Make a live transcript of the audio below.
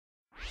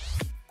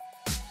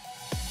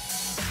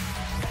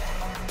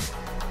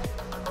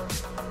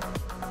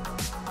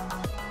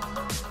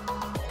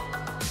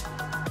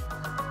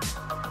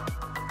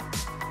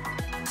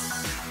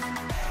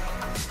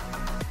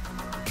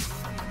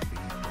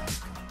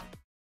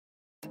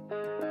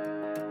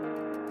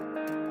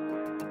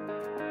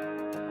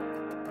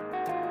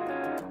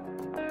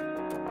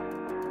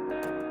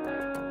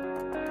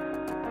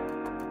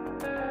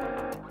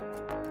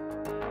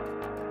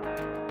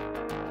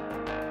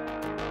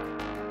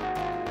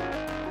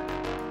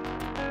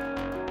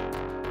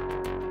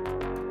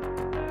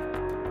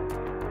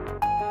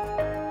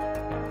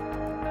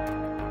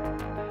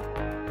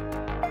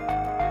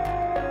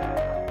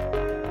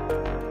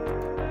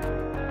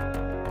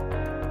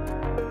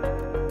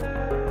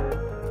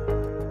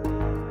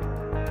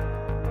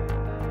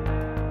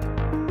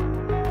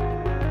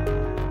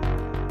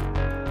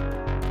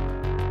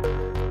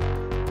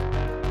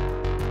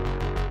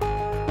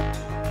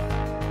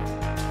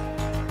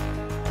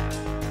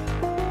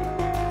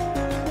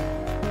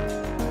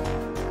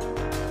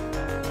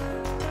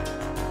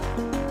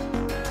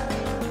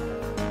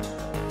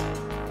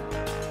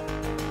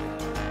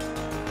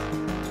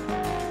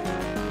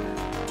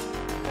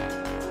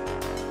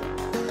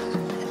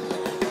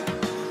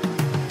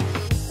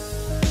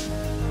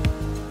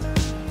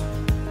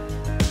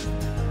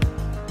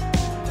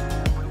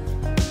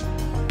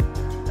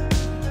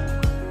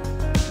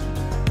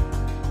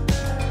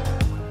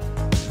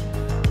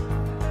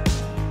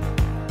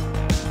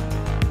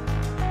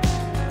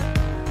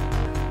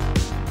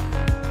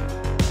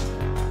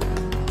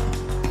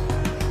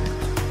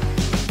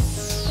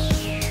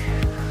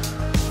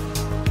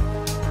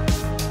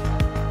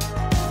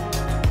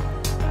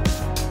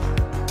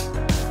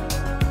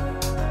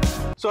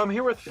So I'm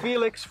here with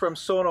Felix from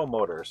Sono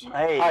Motors.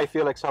 Hey. Hi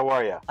Felix, how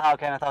are you? How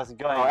can I how's it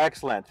going? Oh,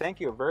 excellent. Thank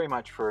you very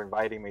much for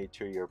inviting me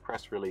to your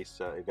press release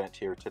event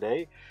here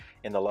today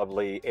in the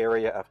lovely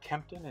area of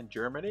Kempten in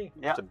Germany.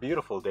 Yeah. It's a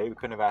beautiful day. We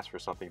couldn't have asked for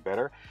something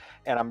better.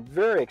 And I'm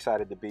very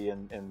excited to be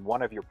in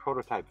one of your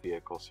prototype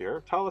vehicles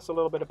here. Tell us a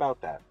little bit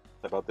about that,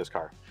 about this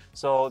car.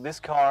 So this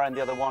car and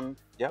the other one,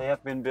 Yep. they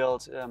have been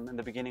built in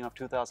the beginning of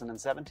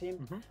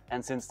 2017.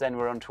 And since then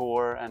we're on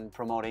tour and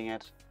promoting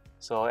it.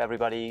 So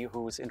everybody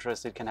who's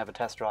interested can have a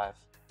test drive.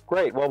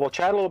 Great. Well, we'll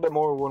chat a little bit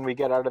more when we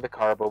get out of the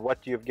car, but what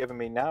you've given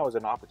me now is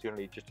an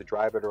opportunity just to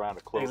drive it around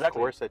a closed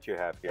course that you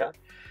have here.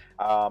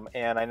 Yeah.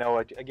 And I know,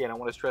 again, I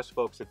want to stress,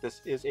 folks, that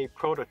this is a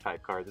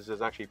prototype car. This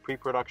is actually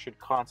pre-production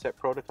concept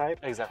prototype.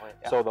 Exactly.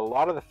 Yeah. So a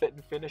lot of the fit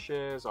and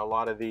finishes, a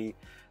lot of the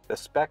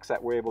specs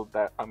that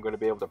I'm going to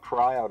be able to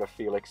pry out of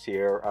Felix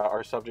here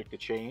are subject to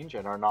change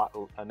and are not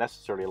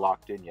necessarily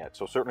locked in yet.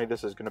 So certainly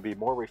this is going to be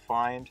more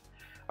refined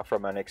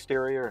from an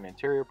exterior and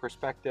interior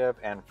perspective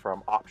and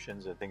from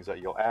options and things that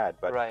you'll add.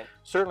 But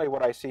certainly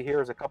what I see here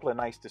is a couple of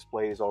nice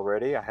displays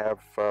already. I have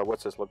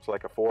what's this, looks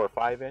like a 4 or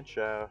 5 inch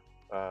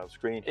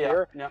screen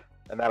here. Yeah.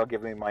 And that'll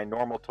give me my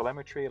normal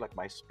telemetry, like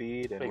my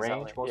speed and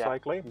range most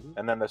likely.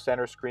 And then the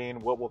center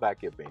screen, what will that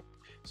give me?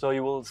 So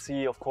you will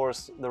see, of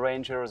course, the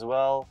range here as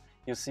well.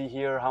 You see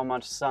here how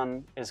much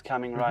sun is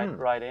coming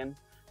right in.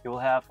 You will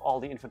have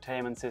all the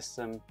infotainment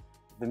system.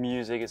 The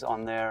music is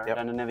on there,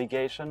 and the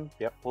navigation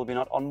will be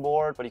not on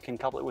board, but you can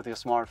couple it with your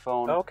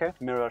smartphone,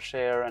 mirror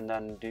share, and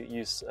then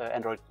use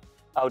Android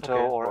Auto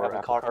or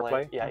Apple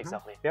CarPlay. Yeah,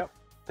 exactly.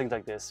 Things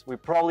like this. We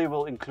probably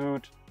will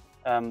include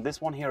this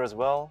one here as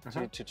well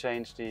to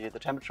change the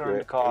temperature in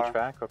the car.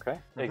 HVAC,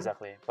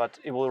 Exactly, but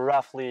it will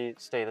roughly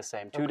stay the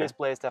same. Two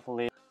displays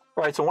definitely.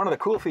 Right, so one of the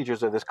cool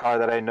features of this car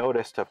that I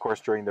noticed, of course,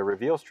 during the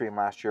reveal stream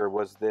last year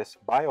was this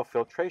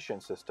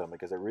biofiltration system,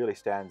 because it really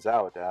stands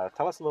out.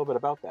 Tell us a little bit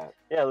about that.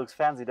 Yeah, it looks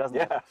fancy, doesn't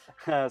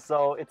it?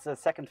 So it's a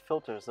second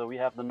filter. So we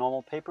have the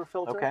normal paper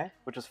filter,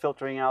 which is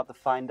filtering out the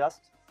fine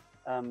dust.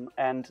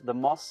 And the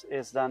moss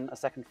is then a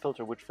second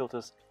filter, which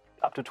filters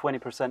up to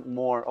 20%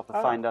 more of the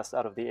fine dust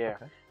out of the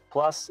air.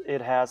 Plus,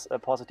 it has a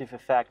positive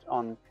effect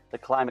on the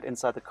climate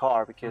inside the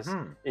car because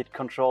it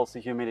controls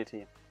the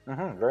humidity.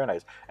 Very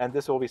nice. And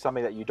this will be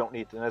something that you don't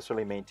need to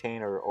necessarily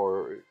maintain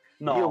or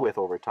deal with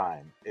over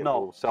time. It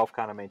will self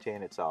kind of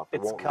maintain itself.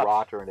 It won't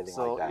rot or anything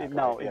like that.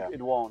 No,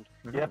 it won't.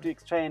 You have to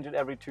exchange it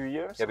every 2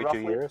 years. Every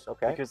roughly, 2 years,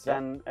 because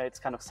then it's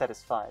kind of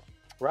satisfied.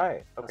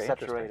 Right. Okay.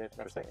 Saturated.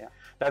 Interesting.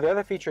 Now, the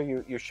other feature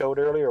you showed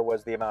earlier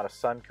was the amount of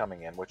sun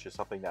coming in, which is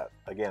something that,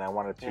 again, I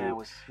wanted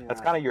to. That's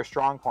kind of your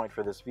strong point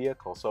for this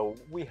vehicle. So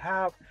we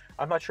have.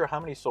 I'm not sure how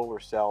many solar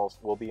cells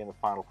will be in the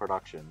final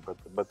production,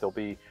 but they'll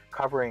be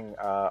covering,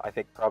 I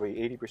think, probably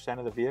 80%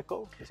 of the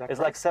vehicle. Is that correct?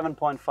 It's like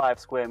 7.5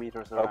 square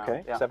meters around.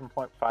 Okay.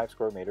 7.5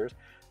 square meters,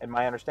 and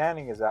my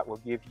understanding is that will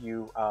give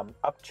you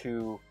up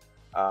to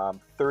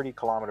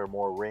 30-kilometer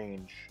more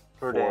range.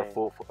 For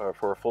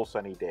a full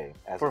sunny day.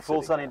 For a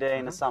full sunny day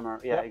in the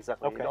summer,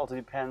 exactly. It also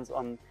depends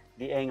on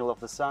the angle of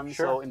the sun.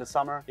 So in the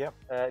summer,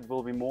 it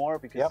will be more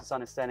because the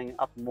sun is standing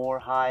up more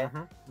high,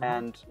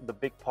 and the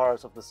big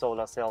parts of the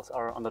solar cells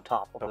are on the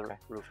top of the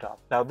rooftop.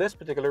 Now, this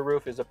particular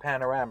roof is a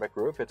panoramic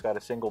roof. It's got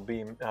a single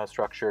beam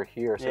structure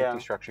here, safety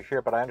structure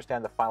here. But I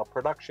understand the final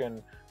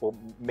production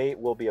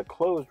will be a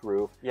closed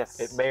roof. Yes.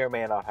 It may or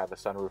may not have a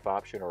sunroof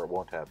option, or it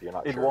won't have. You're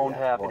not sure. It won't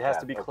have. It has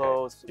to be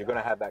closed. You're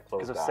going to have that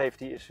closed because of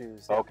safety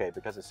issues. Okay,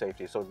 because of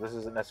safety. So this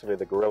isn't necessarily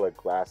the Gorilla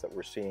Glass that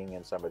we're seeing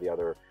in some of the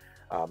other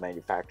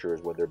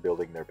manufacturers when they're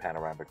building their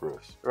panoramic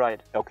roofs. Right.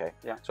 Okay.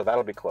 Yeah. So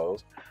that'll be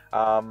closed.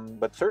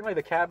 But certainly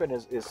the cabin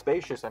is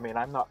spacious. I mean,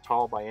 I'm not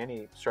tall by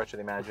any stretch of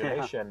the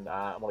imagination.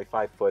 I'm only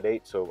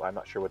 5'8", so I'm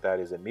not sure what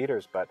that is in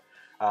meters. But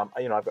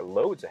you know, I've got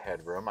loads of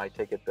headroom. I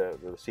take it the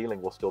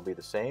ceiling will still be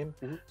the same.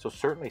 So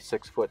certainly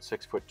 6 foot,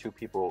 6'2"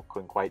 people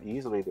can quite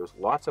easily. There's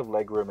lots of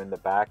leg room in the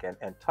back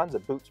and tons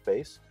of boot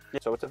space.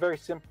 So it's a very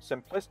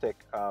simplistic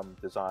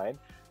design.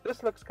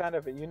 This looks kind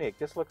of unique.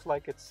 This looks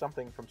like it's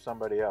something from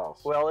somebody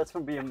else. Well, it's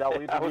from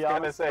BMW, to be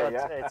honest, but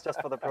it's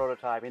just for the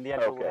prototype. In the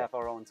end, we'll have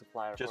our own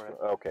supplier for it.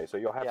 Okay, so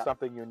you'll have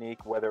something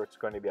unique, whether it's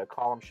going to be a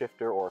column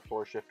shifter or a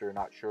floor shifter,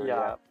 not sure yet.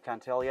 Yeah,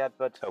 can't tell yet,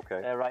 but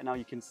right now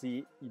you can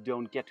see you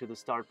don't get to the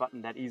start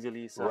button that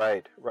easily. So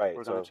right.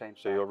 We're going to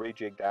change that. So you'll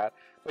rejig that.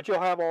 But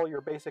you'll have all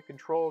your basic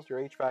controls, your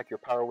HVAC, your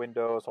power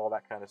windows, all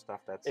that kind of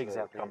stuff that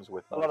comes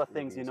with a lot of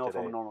things you know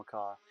from a normal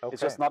car.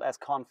 It's just not as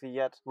comfy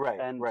yet.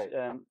 And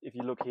if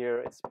you look here,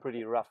 it's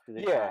pretty rough.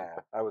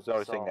 I was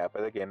noticing that,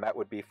 but again, that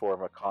would be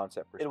from a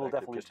concept perspective. It will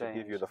definitely just to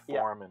give you the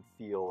form and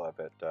feel of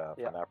it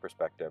from that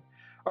perspective.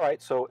 All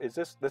right, so is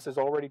this is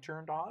already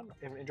turned on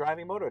in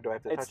driving mode, or do I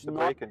have to touch the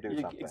brake and do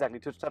something? Exactly,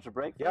 touch the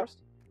brake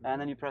first,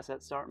 and then you press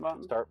that start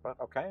button. Start button,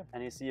 okay.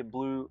 And you see a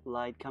blue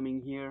light coming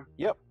here.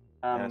 Yep.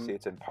 And I see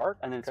it's in park.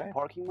 And then it's in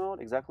parking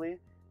mode, exactly.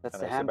 That's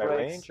the handbrakes.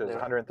 Range is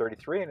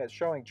 133, and it's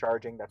showing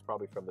charging. That's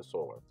probably from the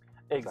solar.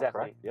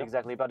 Exactly,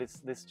 exactly. But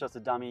this is just a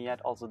dummy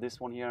yet. Also, this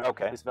one here,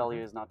 this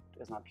value is not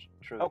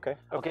true. Okay.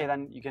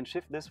 Then you can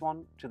shift this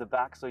one to the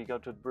back, so you go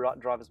to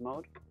driver's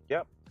mode.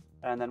 Yep.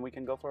 and then we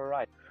can go for a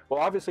ride. Well,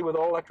 obviously, with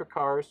all electric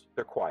cars,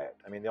 they're quiet.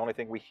 I mean, the only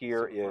thing we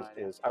hear Super quiet,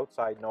 is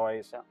outside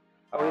noise. Yeah.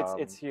 Oh,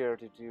 it's here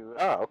to do.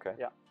 Oh, okay.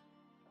 Yeah.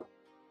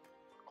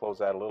 Close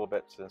that a little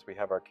bit since we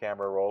have our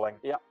camera rolling.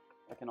 Yeah,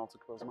 I can also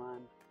close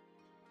mine.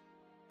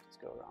 Let's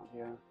go around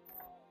here.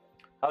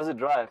 How does it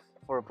drive?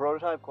 For a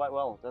prototype, quite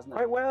well, doesn't it?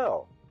 Quite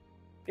well.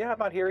 Yeah, I'm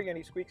not hearing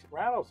any squeaks and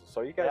rattles.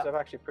 So you guys Yeah. have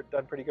actually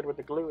done pretty good with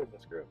the glue in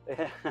this group.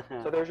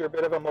 So there's your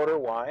bit of a motor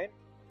whine.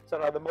 So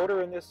now the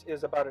motor in this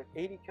is about an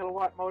 80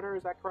 kilowatt motor,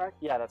 is that correct?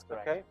 Yeah, that's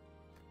correct. Okay.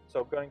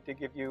 So going to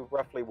give you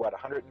roughly what,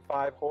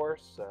 105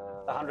 horse?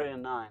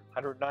 109.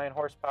 109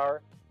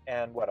 horsepower,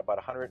 and what, about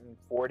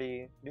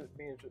 140 newton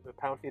meters,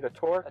 pound-feet of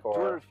torque? Or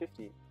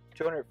 250.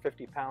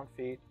 250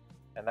 pound-feet,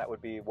 and that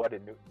would be what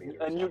in newton meters?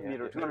 A newton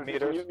meter,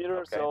 250 newton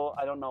meters. Okay. So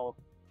I don't know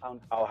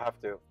pound. I'll have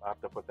to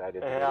put that in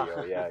the Yeah.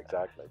 video. Yeah,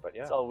 exactly. But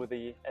yeah, It's all with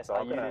the SI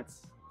all gonna-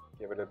 units.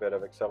 give it a bit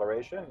of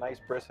acceleration.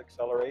 Nice brisk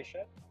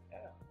acceleration. Yeah.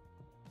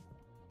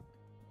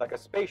 Like a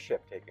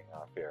spaceship taking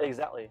off here.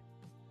 Exactly.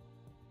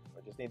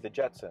 We just need the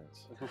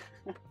Jetsons.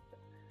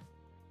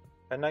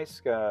 A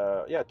nice,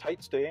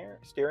 tight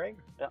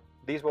steering. Yeah.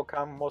 These will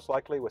come most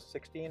likely with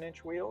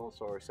 16-inch wheels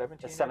or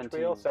 17-inch 17.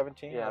 wheels.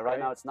 17. Yeah, okay. right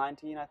now it's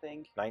 19, I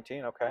think.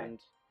 19. Okay. And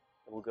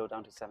it will go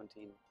down to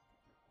 17.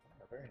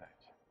 Oh, very nice.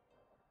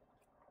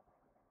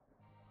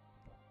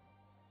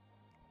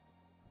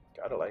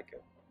 Gotta like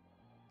it.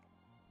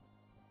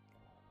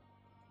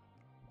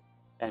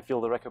 And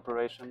feel the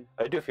recuperation.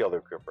 I do feel the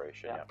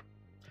recuperation. Yeah. Yeah.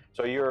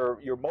 So you're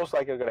most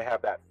likely going to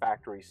have that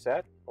factory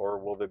set, or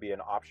will there be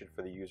an option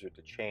for the user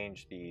to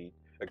change the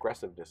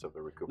aggressiveness of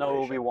the recuperation? No, it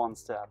will be one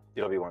step.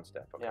 It'll be one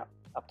step. Okay. Yeah,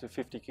 up to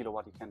 50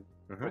 kilowatt you can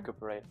Mhm.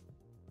 recuperate.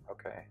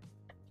 Okay.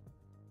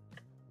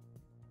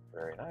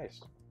 Very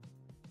nice.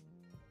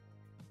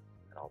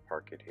 And I'll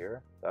park it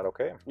here. Is that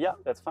okay? Yeah,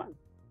 that's fine.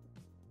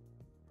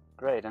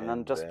 Great, and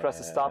then just press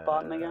the stop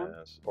button again.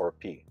 Or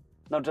P.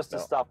 No, just the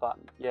No. stop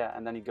button. Yeah,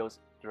 and then it goes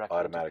directly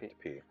Automatic into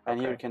to P. P. And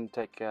here Okay. you can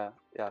take,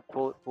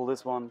 pull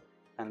this one,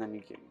 and then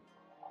you can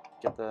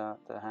get the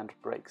hand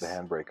brakes. The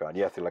handbrake on.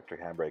 Yes, the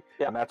electric handbrake.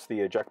 Yeah. And that's the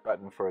eject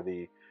button for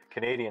the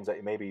Canadians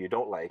that maybe you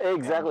don't like.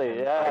 Exactly, and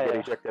yeah, I get yeah.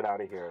 ejected out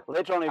of here.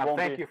 Later on it won't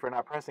Thank be. you for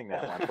not pressing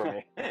that one for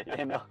me.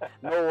 Yeah,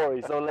 no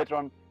worries. So later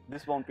on,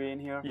 this won't be in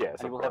here.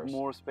 Yes, and you of will have course.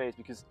 more space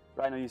because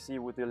right now you see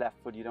with your left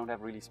foot you don't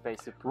have really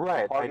space to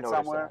Right, park I it noticed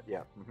somewhere. that.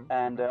 Yeah. Mhm.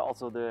 And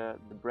also the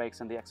brakes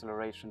and the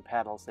acceleration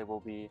pedals, they will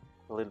be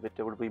a little bit.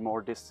 There will be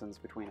more distance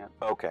between it.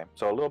 Okay,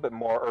 so a little bit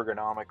more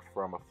ergonomic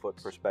from a foot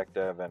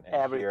perspective, and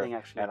Everything here,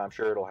 actually. and I'm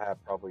sure it'll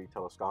have probably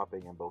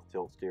telescoping and both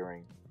tilt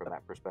steering from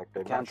that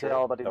perspective. Can't Not sure.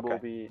 tell, but it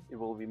Okay.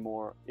 will be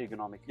more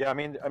ergonomic. Yeah, I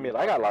mean,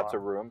 I got lots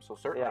of room, so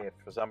certainly Yeah. if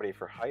for somebody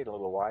for height a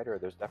little wider,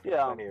 there's definitely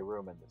Yeah. plenty of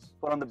room in this.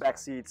 But on the back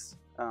seats,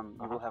 you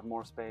Uh-huh. will have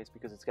more space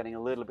because it's getting a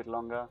little bit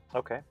longer,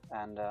 Okay,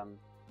 and the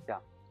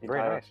very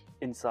entire nice.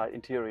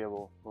 interior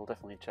will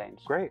definitely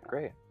change. Great,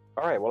 great.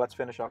 All right, well, let's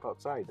finish up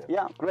outside then.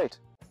 Yeah, great.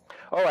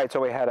 All right, so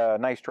we had a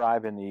nice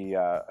drive in the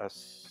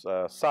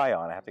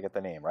Sion. I have to get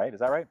the name right. Is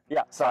that right?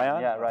 Yeah,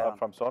 Sion, Yeah, right. On.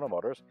 from Sono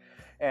Motors.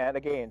 And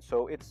again,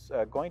 so it's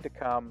going to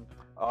come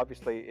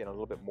obviously in a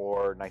little bit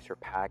more nicer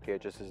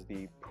package. This is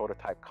the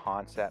prototype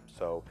concept,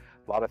 so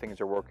a lot of things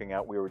are working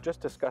out. We were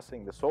just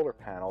discussing the solar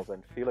panels,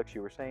 and Felix,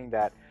 you were saying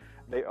that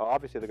they're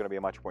going to be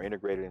much more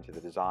integrated into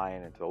the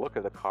design, into the look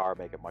of the car,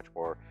 make it much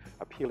more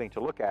appealing to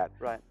look at.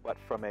 Right. But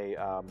from a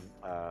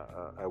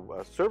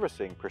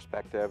servicing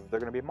perspective, they're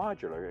going to be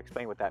modular.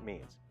 Explain what that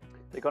means.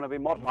 They're going to be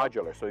modular.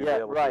 Modular, so you'll Yeah,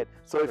 be able right.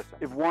 to So service them.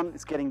 if one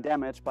is getting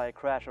damaged by a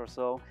crash or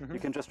so, Mhm. you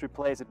can just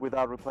replace it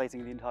without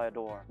replacing the entire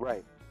door.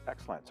 Right.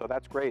 Excellent. So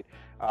that's great.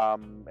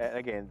 And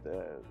again,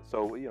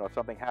 so if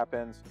something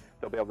happens,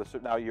 they'll be able to.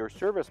 Now your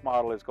service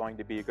model is going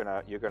to be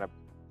you're gonna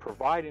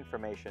provide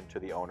information to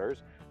the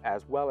owners,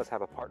 as well as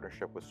have a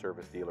partnership with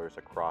service dealers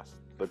across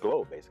the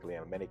globe, basically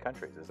in many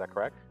countries. Is that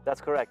correct?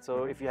 That's correct.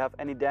 So Mhm. if you have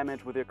any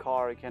damage with your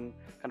car, you can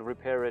kind of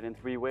repair it in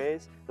 3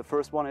 ways. The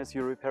first one is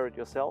you repair it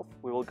yourself.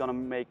 We will gonna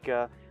make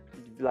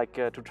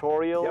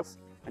tutorials,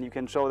 and you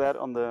can show that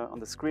on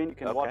the screen. You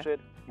can Okay. watch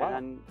it Wow. and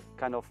then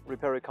kind of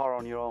repair a car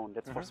on your own.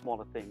 That's for Mhm.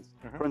 smaller things.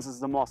 Mhm. For instance,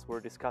 the moss we're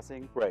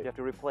discussing, Right. you have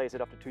to replace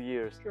it after 2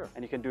 years, Sure.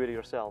 and you can do it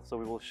yourself. So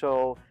we will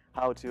show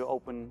how to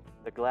open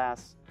the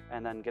glass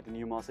and then get the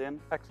new moss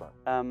in. Excellent.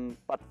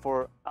 But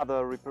for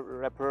other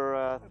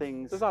repair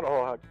things, There's not a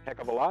whole heck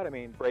of a lot. I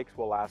mean, brakes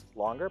will last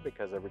longer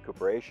because of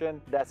recuperation.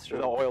 that's true.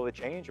 There's no oil to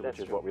change, That's which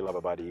is true. what we love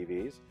about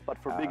EVs. But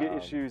for bigger Um,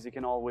 issues, you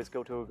can always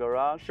go to a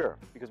garage. Sure.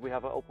 Because we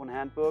have an open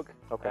handbook.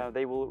 Okay.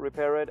 They will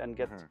repair it and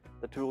get Mhm.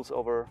 the tools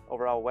over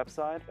our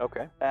website.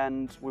 Okay.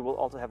 And we will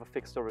also have a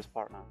fixed service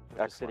partner, which is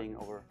Excellent. sitting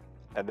over.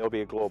 And there'll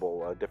be a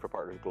global, different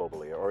partners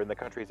globally, or in the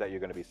countries that you're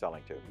going to be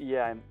selling to.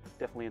 Yeah, and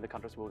definitely in the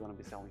countries we're going to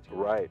be selling to.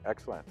 Right,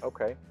 excellent.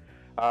 Okay.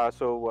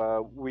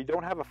 So we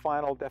don't have a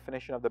final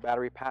definition of the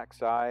battery pack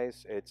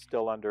size. It's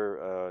still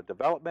under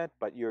development,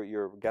 but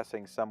you're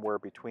guessing somewhere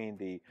between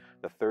the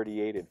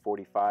 38 and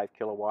 45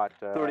 kilowatt.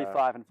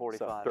 35 and So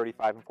 45.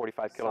 35 and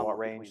 45 kilowatt Somewhere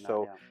range. between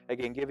So that,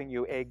 again, giving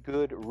you a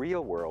good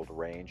real world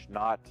range,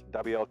 not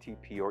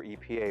WLTP or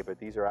EPA, but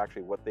these are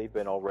actually what they've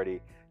been already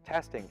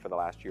testing for the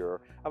last year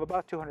of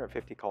about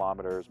 250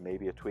 kilometers,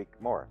 maybe a tweak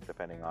more,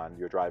 depending on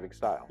your driving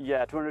style.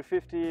 Yeah,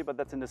 250, but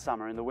that's in the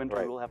summer. In the winter,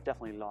 Right. we'll have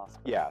definitely loss.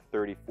 Yeah,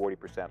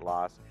 30–40%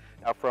 loss.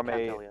 Now, from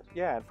Can't tell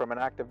yet. and from an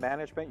active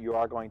management, you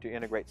are going to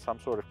integrate some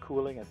sort of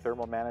cooling and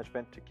thermal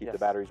management to keep Yes. the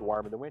batteries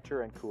warm in the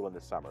winter and cool in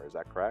the summer. Is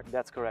that correct?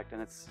 That's correct,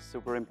 and it's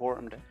super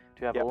important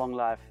to have Yep. a long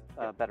life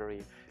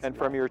battery. And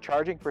from your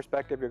charging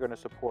perspective, you're going to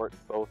support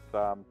both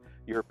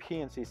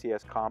European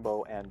CCS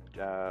combo and,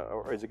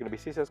 or is it going to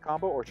be CCS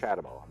combo or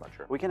CHAdeMO? I'm not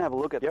sure. We can have a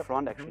look at the Yep.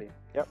 front actually.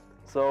 Yep.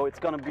 So it's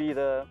going to be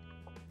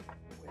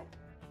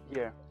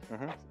here.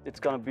 Mhm. It's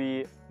going to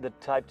be the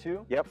Type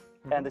 2 Yep.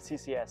 and the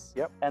CCS.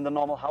 Yep. And the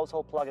normal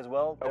household plug as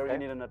well. There Okay. you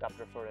need an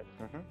adapter for it.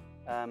 Mhm.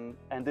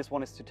 And this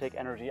one is to take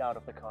energy out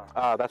of the car.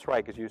 That's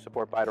right, because you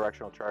support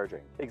bidirectional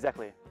charging.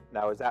 Exactly.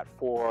 Now, is that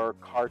for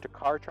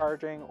car-to-car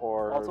charging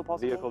or Also possible.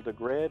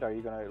 vehicle-to-grid? Are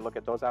you going to look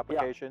at those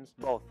applications?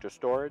 Both. Just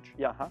storage?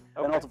 Yeah. Uh-huh.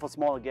 And Okay. also for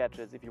smaller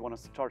gadgets, if you want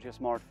to charge your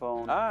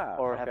smartphone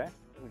or okay. have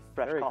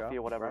fresh There you coffee go.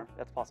 or whatever, Right.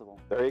 that's possible.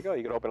 There you go.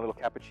 You can open a little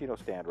cappuccino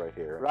stand right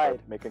here. and Right.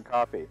 start making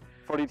coffee.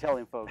 For the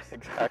Italian folks.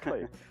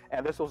 Exactly.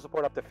 And this will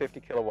support up to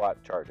 50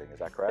 kilowatt charging. Is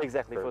that correct?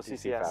 Exactly, for DC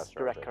CCS, fast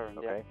direct charging.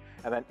 current, yeah. Okay.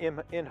 And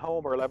then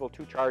in-home or level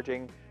 2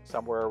 charging,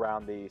 somewhere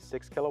around the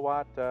 6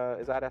 kilowatt,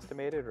 is that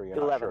estimated, or you're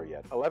not 11. sure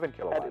yet? 11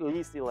 kilowatt. At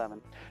least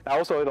 11. Now,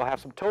 also, it'll have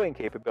some towing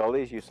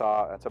capabilities. You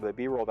saw some of the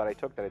B-roll that I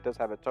took that it does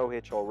have a tow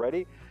hitch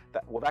already.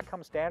 Will that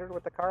come standard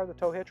with the car, the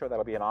tow hitch, or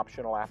that'll be an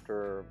optional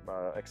after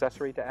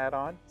accessory to add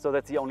on? So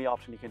that's the only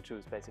option you can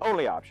choose, basically.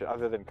 Only option,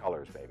 other than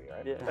colors, maybe,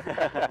 right?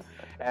 Yeah.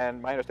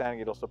 And my understanding,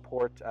 it'll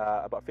support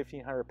about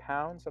 1,500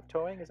 pounds of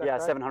towing. Is that Yeah,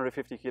 correct?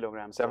 750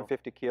 kilograms. so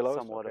 750 kilos.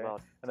 somewhat okay.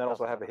 about. And then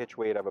also have a hitch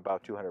weight of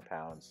about 200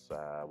 pounds.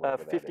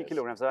 whatever that 50 is.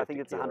 kilograms, so I think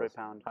 50 it's 100 kilos.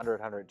 pound. 100,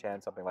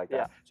 110, something like that.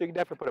 Yeah. So you can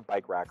definitely put a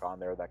bike rack on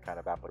there, that kind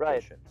of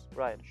applications.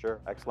 Right. Sure,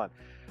 excellent.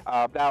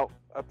 Now,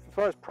 as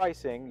far as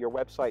pricing, your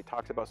website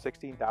talks about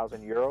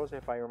 16,000 euros,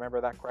 if I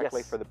remember that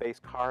correctly, Yes. for the base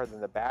car.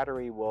 Then the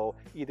battery will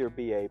either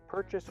be a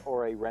purchase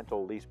or a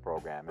rental lease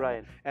program. And,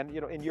 Right. And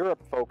you know, in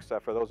Europe, folks,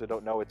 for those who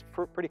don't know, it's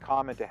pretty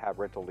common to have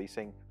rental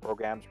leasing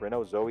programs.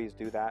 Renault Zoes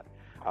do that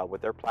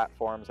with their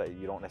platforms.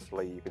 You don't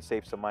necessarily, you can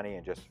save some money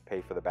and just pay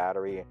for the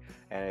battery.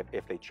 And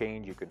if they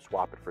change, you can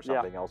swap it for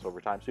something else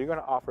over time. So you're going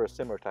to offer a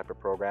similar type of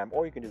program,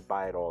 or you can just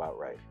buy it all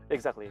outright.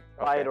 Exactly.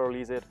 Buy Okay. it or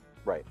lease it.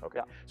 Right, okay.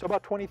 Yeah. So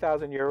about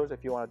 20,000 euros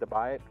if you wanted to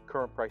buy it,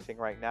 current pricing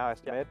right now,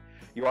 estimate.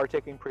 You are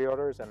taking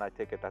pre-orders, and I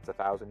take it that's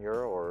 1,000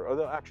 euro,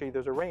 or actually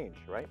there's a range,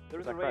 right?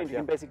 There's Is a that range. correct? You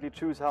can basically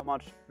choose how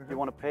much you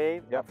want to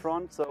pay Yep. up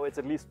front. So it's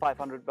at least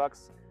 500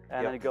 bucks,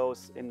 and then it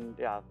goes in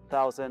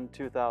 1,000,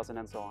 2,000,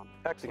 and so on. So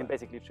you can Excellent.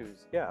 basically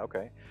choose. Yeah,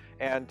 okay.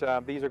 And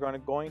these are going to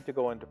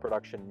go into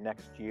production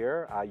next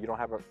year. You don't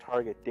have a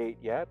target date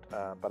yet,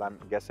 but I'm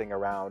guessing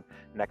around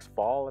next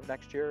fall of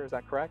next year. Is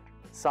that correct?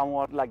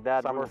 Somewhat like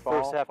that. Summer, We'll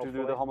first fall, have to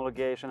do the hopefully.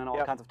 homologation and all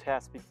Yep. kinds of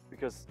tests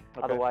because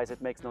Okay. otherwise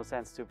it makes no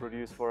sense to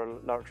produce for a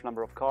large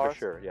number of cars. For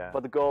sure, yeah.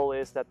 But the goal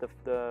is that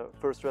the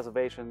first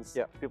reservations,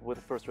 Yep. people with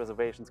the first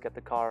reservations get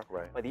the car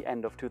Right. by the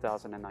end of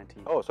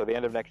 2019. Oh, so the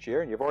end of next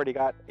year, and you've already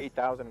got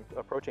 8,000,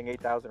 approaching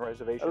 8,000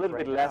 reservations. a little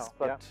right bit less, now.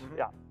 but Mhm.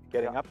 yeah.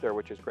 Getting Yeah. up there,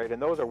 which is great.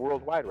 And those are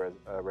worldwide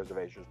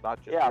reservations, not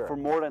just Yeah, Europe. for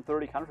more than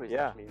 30 countries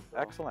Yeah, actually. So.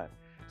 excellent.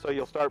 So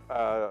you'll start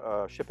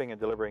shipping and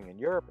delivering in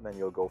Europe, and then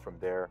you'll go from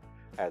there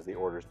as the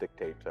orders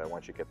dictate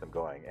once you get them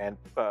going. And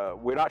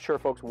we're not sure,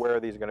 folks, where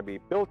these are going to be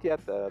built yet.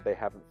 They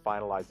haven't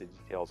finalized the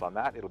details on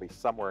that. It'll be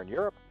somewhere in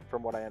Europe,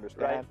 from what I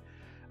understand.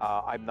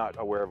 I'm not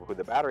aware of who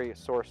the battery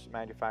source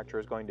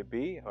manufacturer is going to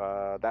be.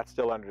 That's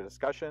still under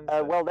discussion.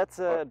 Well, that's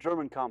a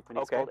German company.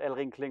 It's Okay. called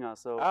Elring Klinger.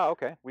 So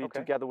Okay. we, okay.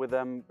 together with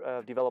them,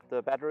 developed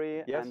the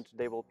battery, Yes. and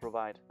they will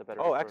provide the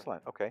battery. Oh, for-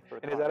 excellent. Okay. for a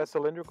And is car. that a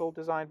cylindrical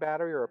design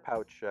battery or a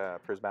pouch,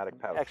 prismatic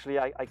pouch? Actually,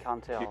 I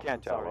can't tell. You can't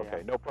I'm tell. sorry, Okay,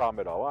 yeah. no problem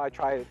at all. Well, I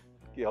try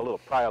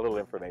pry a little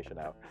information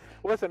out.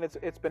 Well, listen,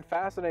 it's been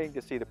fascinating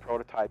to see the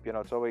prototype. You know,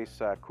 it's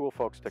always cool,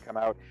 folks, to come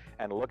out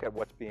and look at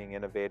what's being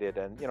innovated.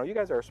 And you know, you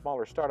guys are a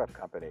smaller startup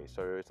company,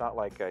 so it's not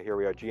like here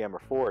we are, GM or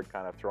Ford,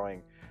 kind of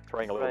throwing a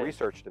little Right.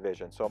 research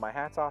division. So my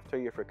hat's off to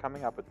you for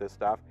coming up with this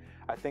stuff.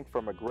 I think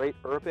from a great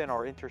urban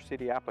or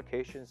intercity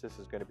applications, this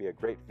is going to be a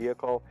great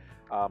vehicle.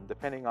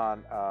 Depending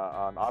on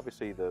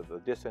obviously the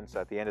distance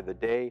at the end of the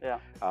day, Yeah.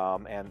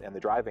 and the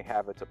driving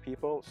habits of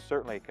people,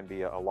 certainly it can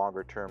be a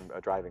longer term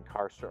driving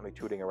car, certainly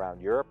tooting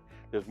around Europe.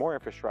 There's more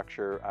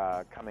infrastructure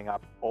coming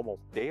up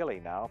almost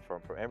daily now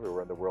from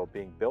everywhere in the world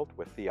being built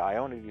with the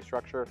Ionity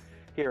structure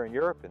here in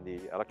Europe and the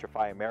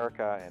Electrify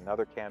America and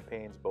other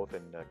campaigns both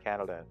in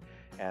Canada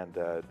and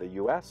the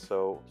US.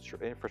 So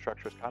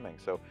infrastructure is coming.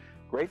 So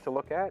great to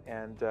look at,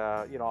 and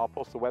you know, I'll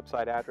post the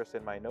website address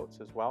in my notes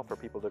as well for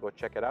people to go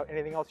check it out.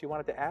 Anything else you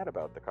wanted to add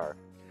about the car?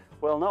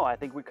 Well, no, I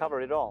think we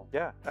covered it all.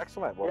 Yeah,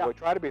 excellent. Well, we'll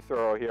try to be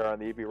thorough here on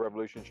the EV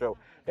Revolution show.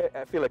 Hey,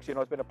 Felix, you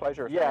know, it's been a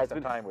pleasure spending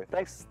some time with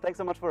you. Thanks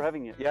so much for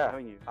having you. Yeah,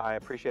 I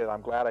appreciate it.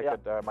 I'm glad I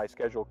could, my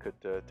schedule could,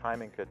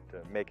 timing could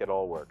make it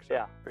all work.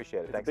 So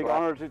appreciate it. It's Thanks a big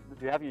honor to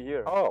have you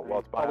here. Oh, well,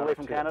 it's all the way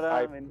from Canada.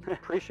 I mean,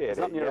 appreciate it. It's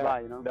not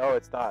nearby, you know. No,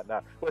 it's not.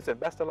 No. Listen,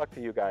 best of luck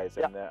to you guys,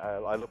 and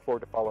I look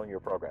forward to following your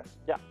progress.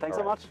 Yeah, thanks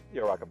so much.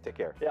 You're welcome. Take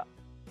care. Yeah,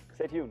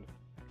 stay tuned.